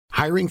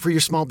Hiring for your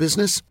small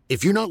business?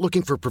 If you're not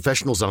looking for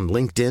professionals on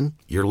LinkedIn,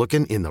 you're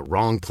looking in the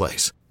wrong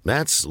place.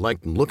 That's like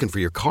looking for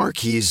your car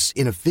keys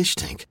in a fish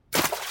tank.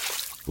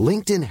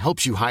 LinkedIn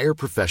helps you hire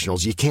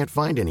professionals you can't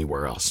find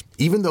anywhere else,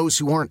 even those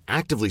who aren't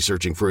actively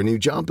searching for a new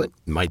job but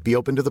might be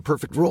open to the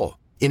perfect role.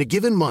 In a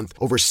given month,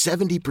 over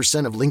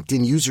 70% of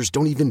LinkedIn users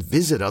don't even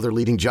visit other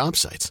leading job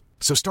sites.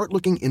 So start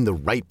looking in the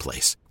right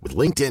place. With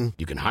LinkedIn,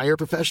 you can hire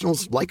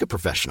professionals like a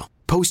professional.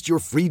 Post your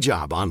free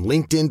job on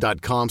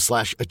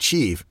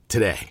linkedin.com/achieve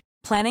today.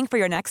 Planning for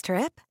your next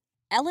trip?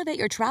 Elevate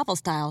your travel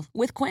style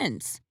with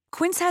Quince.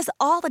 Quince has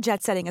all the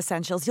jet-setting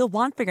essentials you'll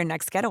want for your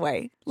next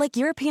getaway, like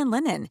European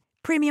linen,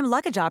 premium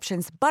luggage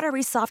options,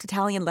 buttery soft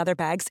Italian leather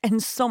bags,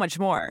 and so much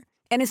more.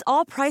 And is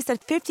all priced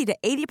at 50 to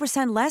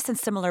 80% less than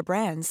similar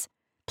brands.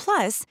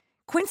 Plus,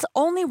 Quince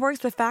only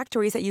works with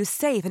factories that use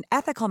safe and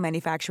ethical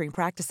manufacturing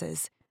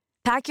practices.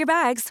 Pack your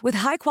bags with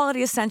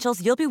high-quality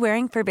essentials you'll be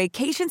wearing for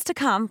vacations to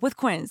come with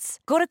Quince.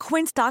 Go to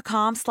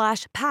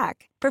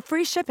quince.com/pack for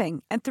free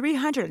shipping and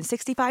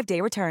 365-day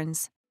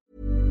returns.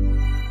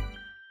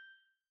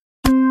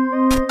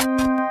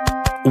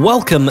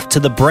 Welcome to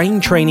the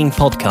Brain Training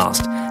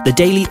Podcast, the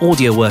daily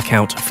audio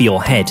workout for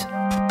your head.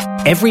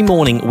 Every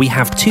morning we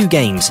have 2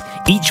 games,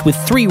 each with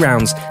 3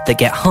 rounds that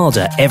get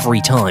harder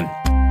every time.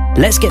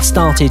 Let's get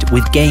started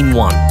with Game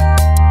 1.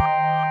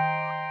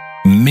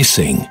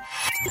 Missing.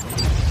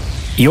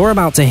 You're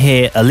about to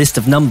hear a list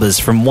of numbers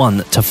from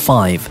 1 to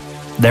 5.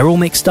 They're all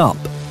mixed up,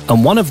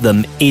 and one of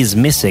them is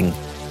missing.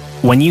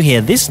 When you hear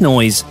this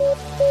noise,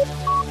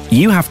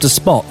 you have to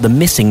spot the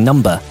missing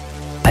number.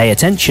 Pay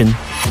attention.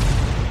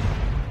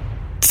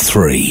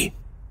 3,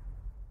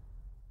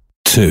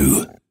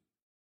 2,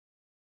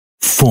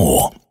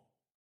 4,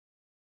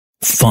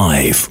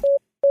 5.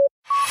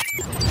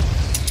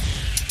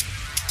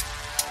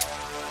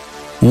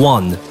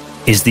 1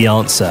 is the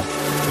answer.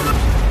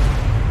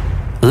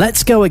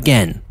 Let's go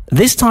again.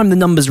 This time the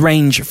numbers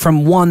range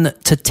from 1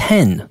 to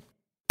 10.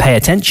 Pay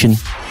attention.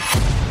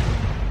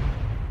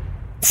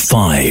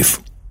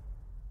 5,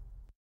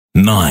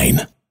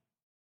 9,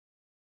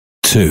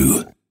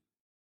 2,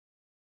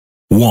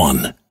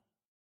 1,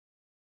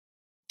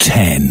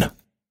 10,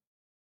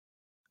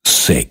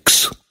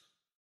 6,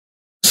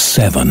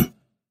 7,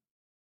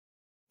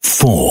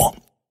 4,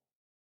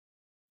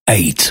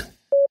 8.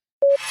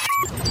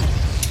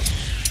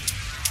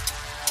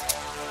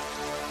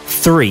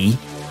 3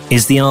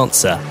 is the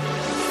answer.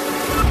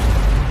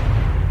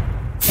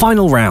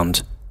 Final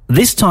round.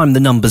 This time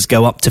the numbers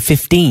go up to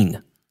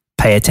 15.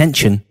 Pay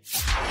attention.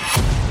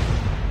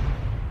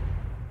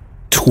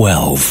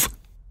 12,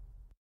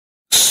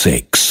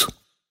 6,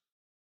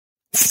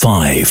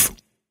 5,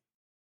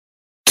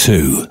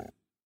 2,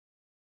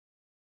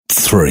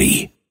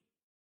 3,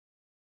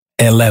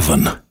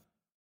 11,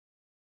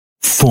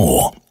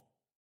 4,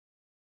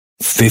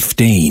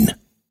 15,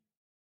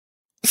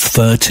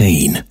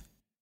 13,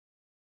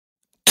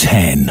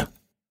 10,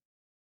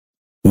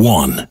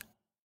 1,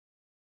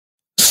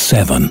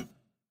 7,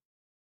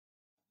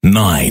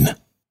 9,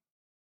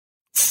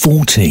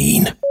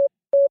 14.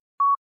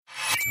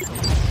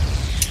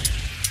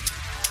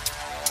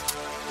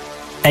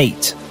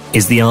 8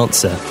 is the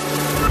answer.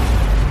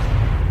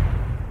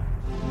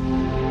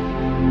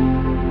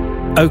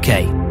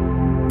 Okay,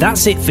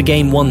 that's it for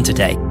Game 1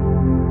 today.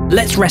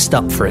 Let's rest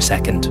up for a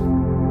second.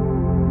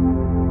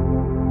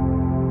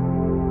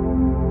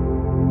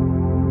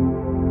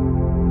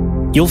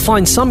 You'll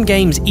find some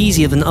games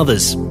easier than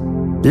others.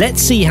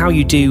 Let's see how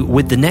you do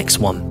with the next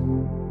one.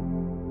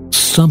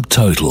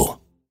 Subtotal.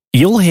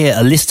 You'll hear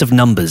a list of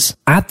numbers,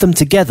 add them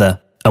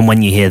together, and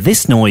when you hear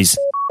this noise,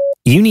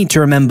 you need to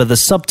remember the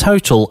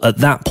subtotal at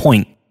that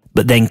point,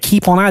 but then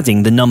keep on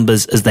adding the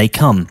numbers as they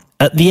come.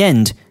 At the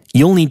end,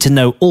 you'll need to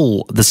know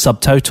all the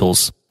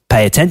subtotals.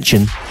 Pay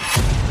attention.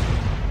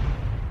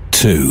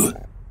 2,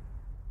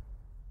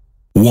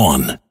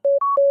 1,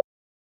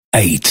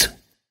 8,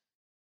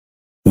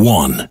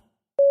 1.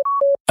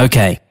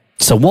 Okay,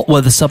 so what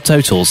were the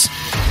subtotals?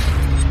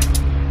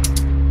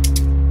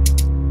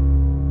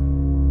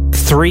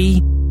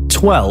 3,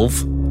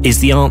 12 is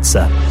the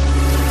answer.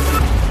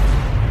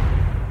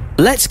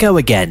 Let's go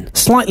again,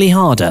 slightly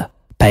harder.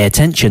 Pay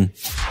attention.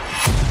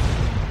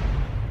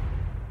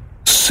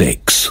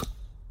 6,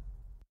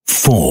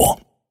 4,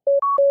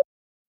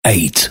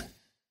 8,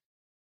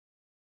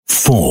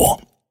 4,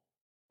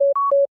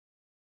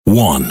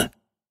 1,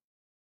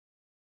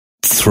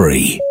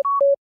 3.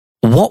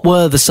 What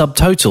were the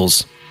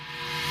subtotals?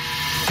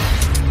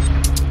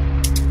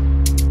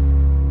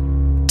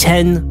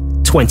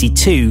 10,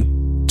 22,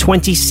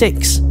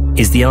 26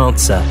 is the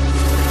answer.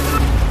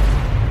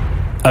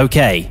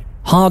 Okay,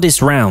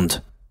 hardest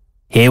round.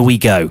 Here we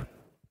go.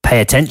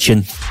 Pay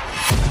attention.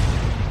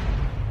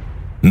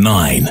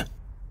 9,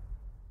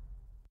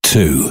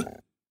 2,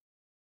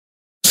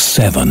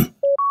 7,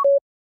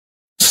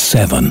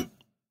 7,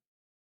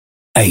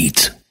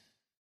 8,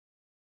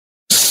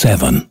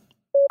 7,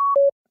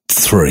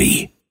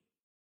 3,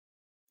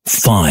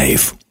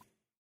 5,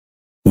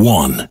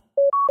 1.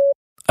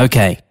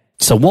 Okay,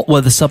 so what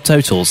were the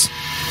subtotals?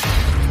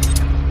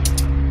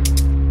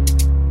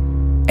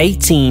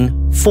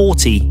 18,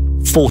 40,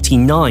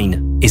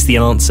 49 is the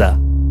answer.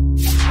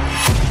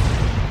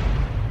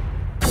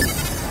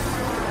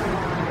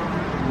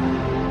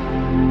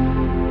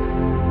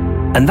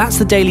 And that's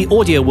the daily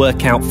audio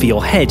workout for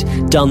your head,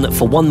 done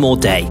for one more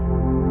day.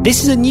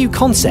 This is a new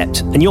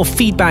concept, and your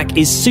feedback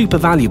is super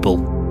valuable.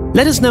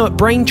 Let us know at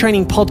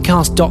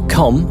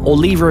braintrainingpodcast.com or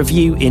leave a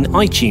review in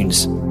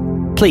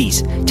iTunes.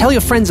 Please, tell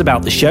your friends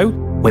about the show.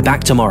 We're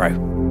back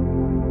tomorrow.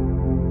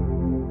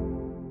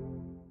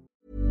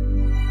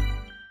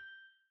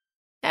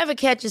 Ever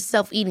catch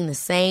yourself eating the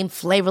same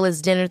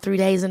flavorless dinner 3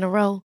 days in a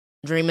row?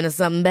 Dreaming of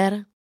something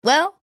better?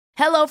 Well,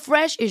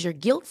 HelloFresh is your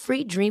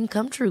guilt-free dream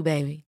come true,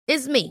 baby.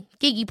 It's me,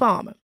 Keke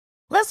Palmer.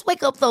 Let's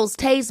wake up those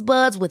taste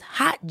buds with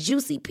hot,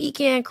 juicy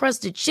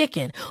pecan-crusted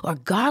chicken or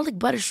garlic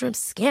butter shrimp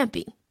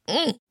scampi.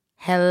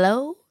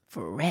 Hello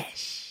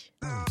Fresh.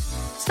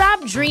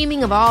 Stop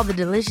dreaming of all the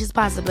delicious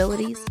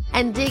possibilities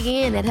and dig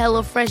in at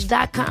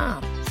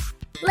HelloFresh.com.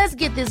 Let's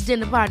get this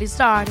dinner party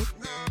started.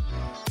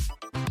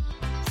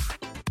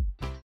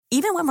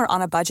 Even when we're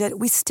on a budget,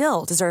 we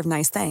still deserve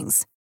nice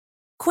things.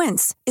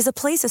 Quince is a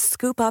place to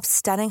scoop up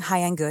stunning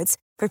high-end goods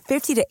for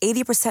 50 to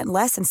 80%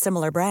 less than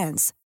similar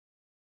brands.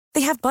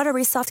 They have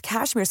buttery soft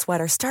cashmere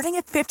sweaters starting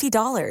at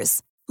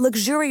 $50,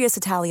 luxurious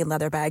Italian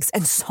leather bags,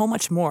 and so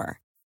much more.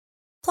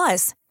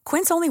 Plus,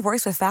 Quince only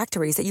works with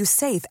factories that use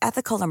safe,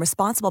 ethical, and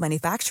responsible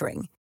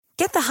manufacturing.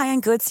 Get the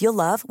high-end goods you'll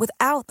love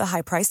without the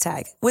high price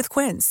tag with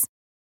Quince.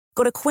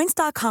 Go to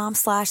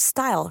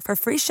quince.com/style for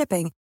free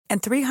shipping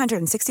and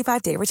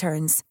 365-day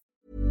returns.